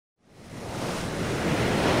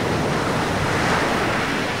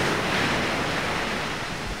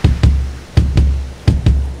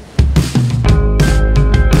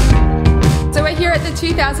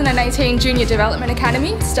2018 Junior Development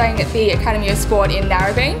Academy, staying at the Academy of Sport in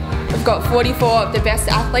Narrabeen. We've got 44 of the best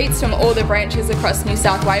athletes from all the branches across New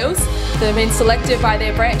South Wales. They've been selected by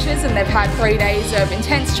their branches and they've had 3 days of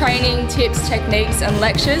intense training, tips, techniques and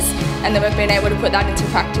lectures, and then we've been able to put that into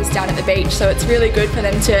practice down at the beach. So it's really good for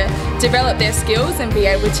them to develop their skills and be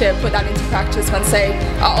able to put that into practice once they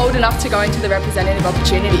are old enough to go into the representative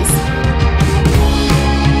opportunities.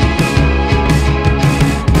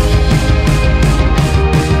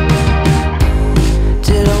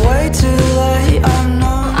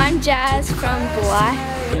 From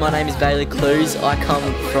Bly. My name is Bailey Clues. I come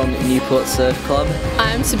from Newport Surf Club.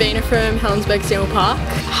 I'm Sabina from Helensburgh Steel Park.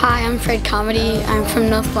 Hi, I'm Fred Carmody. I'm from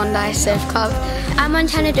North Bondi Surf Club. I'm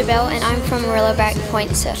Montana DeBell and I'm from Rillaback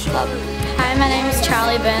Point Surf Club. Hi, my name is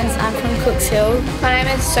Charlie Burns. I'm from Cooks Hill. My name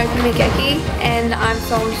is Sophie McGecky and I'm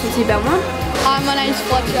from City Belmont. Hi, my name's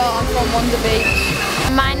Fletcher. I'm from Wanda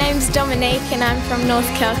Beach. My name's Dominique and I'm from North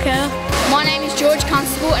Kelko. My name is George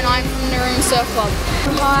Constable and I'm from Naroon Surf Club.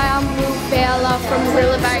 Hi, I'm Will Fowler from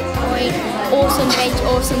Rillaback Point. Awesome beach,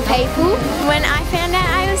 awesome people. When I found out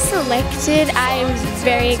I was selected, I was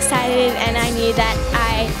very excited and I knew that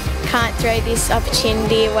I can't throw this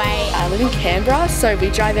opportunity away. I live in Canberra, so we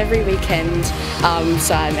drive every weekend,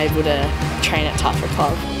 so I'm able to train at Tafra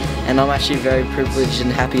Club. And I'm actually very privileged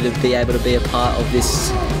and happy to be able to be a part of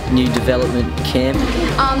this new development camp.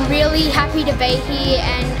 I'm really happy to be here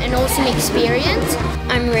and an awesome experience.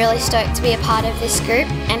 I'm really stoked to be a part of this group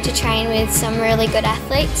and to train with some really good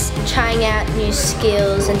athletes. Trying out new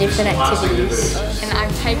skills and different activities. And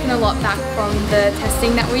I've taken a lot back from the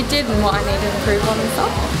testing that we did and what I need to improve on and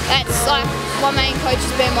stuff. That's like, my main coach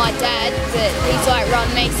has been my dad, but he's like run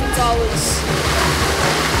me since I was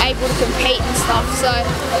able to compete and stuff, so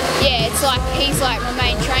yeah, it's like he's like my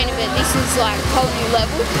main trainer, but this is like a whole new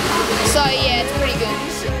level, so yeah, it's pretty good.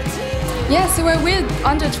 Yeah, so we're with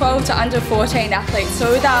under 12 to under 14 athletes,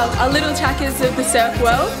 so with our little tackers of the surf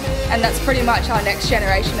world, and that's pretty much our next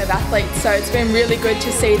generation of athletes, so it's been really good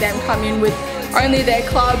to see them come in with only their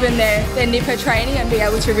club and their nipper training and be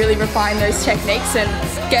able to really refine those techniques and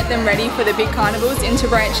get them ready for the big carnivals.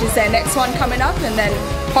 Interbranch is their next one coming up, and then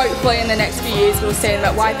hopefully in the next few years we'll see them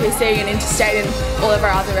at YPC and Interstate and all of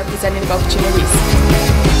our other representative opportunities.